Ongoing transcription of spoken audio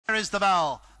Here is the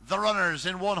bell. The runners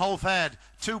in 1 HOWTH HEAD,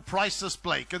 2 Priceless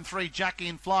Blake, and 3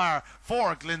 JACKEEN FLYER,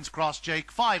 4 GLYNNSCROSS JAKE,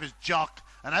 5 is JOCK,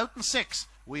 and out in 6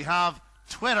 we have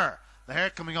Twitter. The hare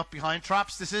coming up behind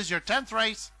Traps. This is your 10th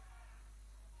race.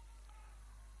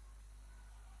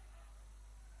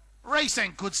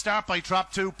 Racing, good start by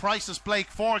Trap 2, Priceless Blake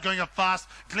 4 going up fast,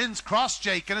 GLYNNSCROSS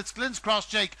JAKE, and it's GLYNNSCROSS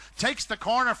JAKE takes the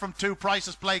corner from 2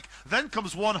 Priceless Blake, then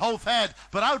comes 1 HOWTH HEAD,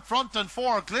 but out front and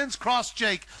 4 GLYNNSCROSS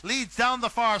JAKE leads down the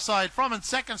far side, from in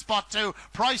second spot 2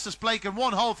 Priceless Blake and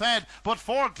 1 HOWTH HEAD, but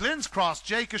 4 GLYNNSCROSS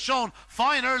JAKE has shown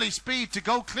fine early speed to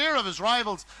go clear of his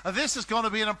rivals, and this is going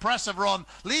to be an impressive run,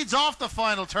 leads off the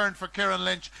final turn for Kieran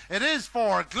Lynch. It is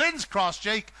for GLYNNSCROSS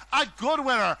JAKE, a good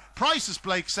winner, Priceless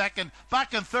Blake second,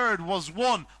 back in third was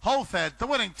 1 HOWTH HEAD, the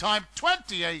winning time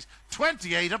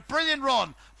 28-28, a brilliant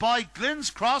run by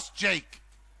GLYNNSCROSS JAKE.